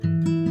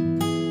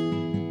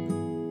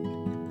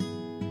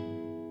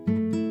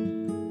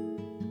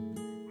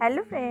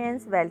Hello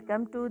friends,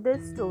 welcome to the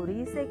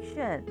story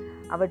section.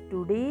 Our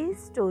today's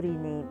story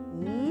name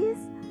is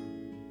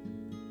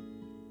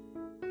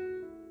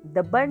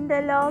The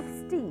Bundle of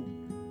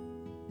Sticks.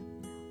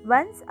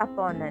 Once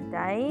upon a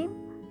time,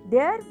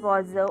 there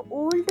was an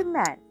old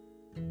man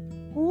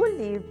who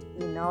lived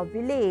in a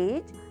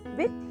village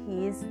with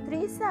his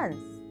 3 sons.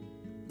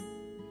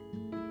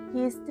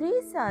 His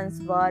 3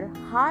 sons were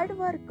hard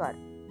workers.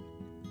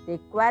 They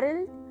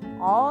quarreled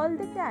all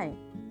the time.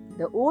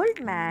 The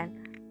old man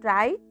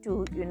tried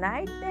to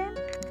unite them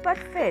but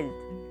failed.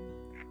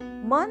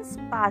 Months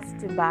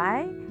passed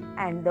by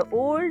and the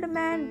old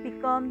man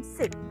became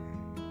sick.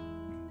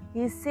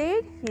 He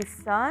said his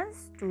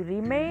sons to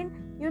remain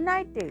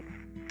united,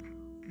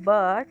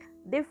 but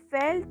they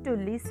failed to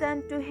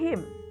listen to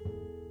him.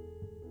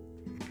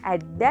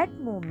 At that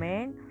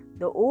moment,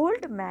 the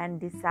old man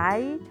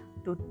decided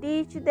to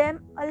teach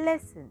them a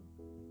lesson,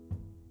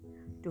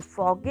 to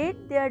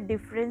forget their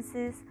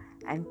differences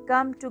and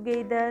come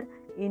together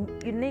in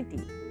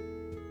unity.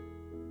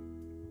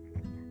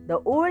 The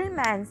old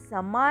man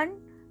summoned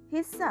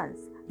his sons,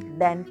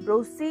 then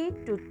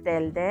proceeded to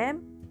tell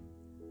them,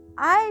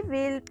 I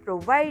will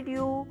provide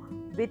you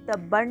with a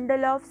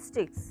bundle of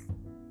sticks.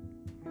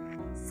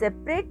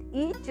 Separate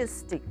each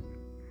stick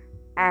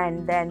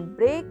and then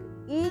break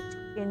each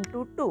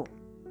into two.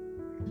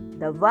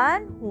 The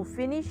one who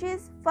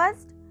finishes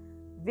first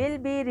will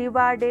be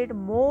rewarded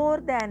more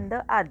than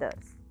the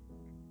others.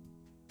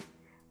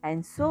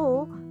 And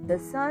so the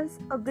sons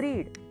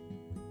agreed.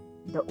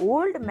 The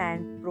old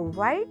man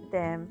provided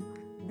them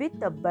with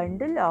a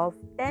bundle of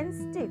 10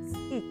 sticks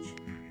each,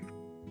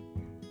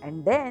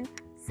 and then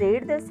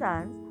said the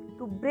sons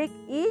to break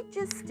each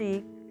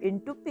stick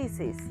into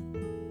pieces.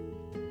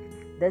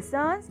 The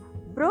sons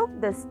broke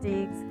the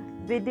sticks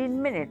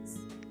within minutes,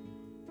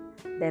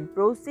 then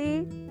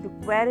proceeded to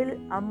quarrel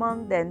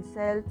among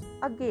themselves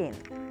again.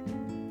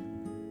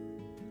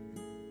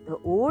 The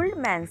old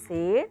man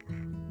said,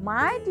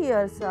 My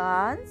dear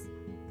sons,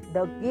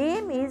 the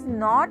game is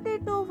not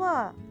yet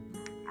over.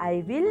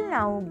 I will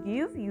now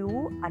give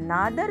you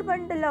another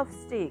bundle of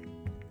sticks.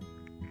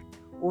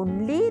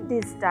 Only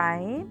this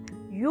time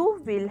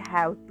you will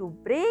have to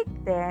break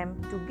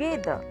them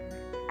together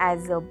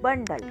as a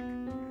bundle,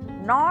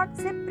 not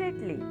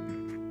separately.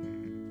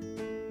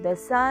 The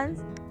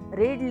sons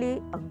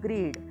readily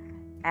agreed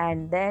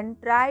and then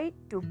tried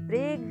to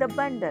break the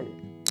bundle.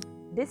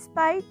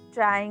 Despite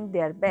trying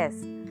their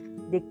best,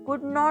 they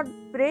could not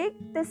break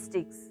the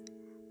sticks.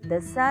 The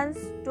sons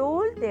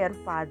told their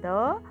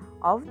father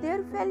of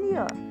their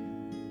failure.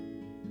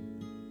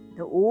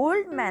 The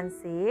old man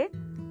said,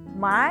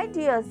 My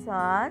dear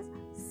sons,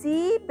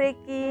 see,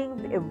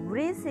 breaking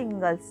every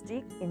single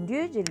stick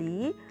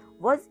individually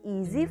was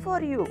easy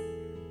for you.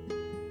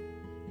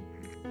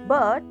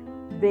 But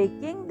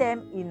breaking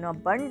them in a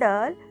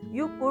bundle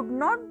you could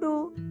not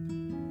do.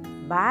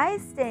 By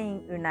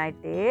staying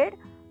united,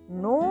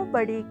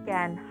 nobody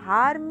can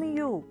harm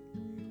you.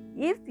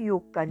 If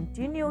you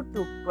continue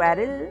to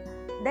quarrel,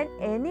 then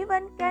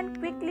anyone can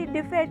quickly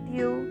defeat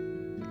you.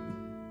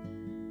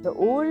 The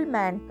old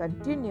man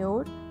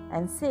continued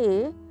and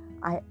said,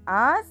 I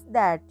ask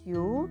that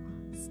you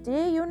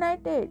stay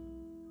united.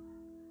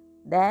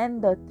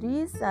 Then the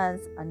 3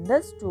 sons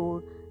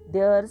understood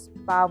their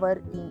power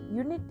in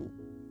unity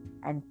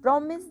and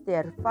promised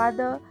their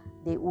father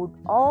they would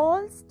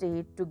all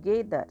stay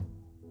together.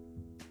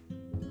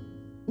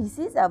 This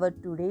is our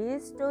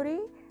today's story,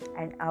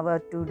 and our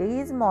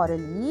today's moral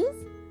is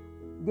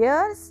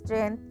their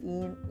strength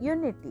in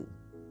unity.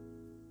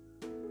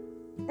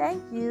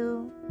 Thank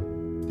you.